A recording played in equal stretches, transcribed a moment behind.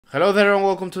Hello there and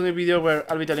welcome to the video where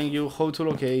I'll be telling you how to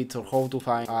locate or how to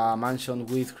find a mansion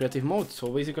with creative mode. So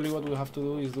basically what we have to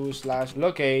do is do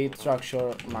 /locate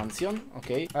structure mansion,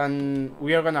 okay? And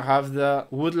we are gonna have the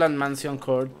woodland mansion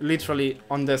code literally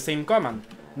on the same command.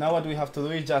 Now what we have to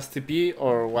do is just TP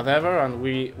or whatever and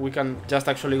we can just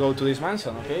actually go to this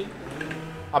mansion, okay?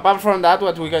 Apart from that,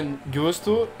 what we can use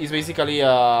to is basically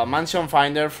a mansion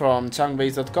finder from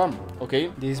chunkbase.com, okay?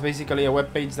 This is basically a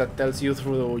web page that tells you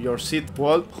through your seed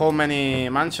world how many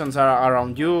mansions are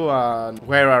around you and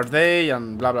where are they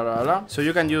and blah blah blah blah. So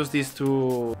you can use these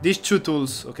two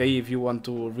tools, okay, if you want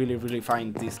to really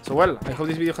find this. So well, I hope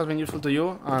this video has been useful to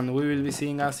you and we will be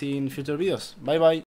seeing us in future videos. Bye bye!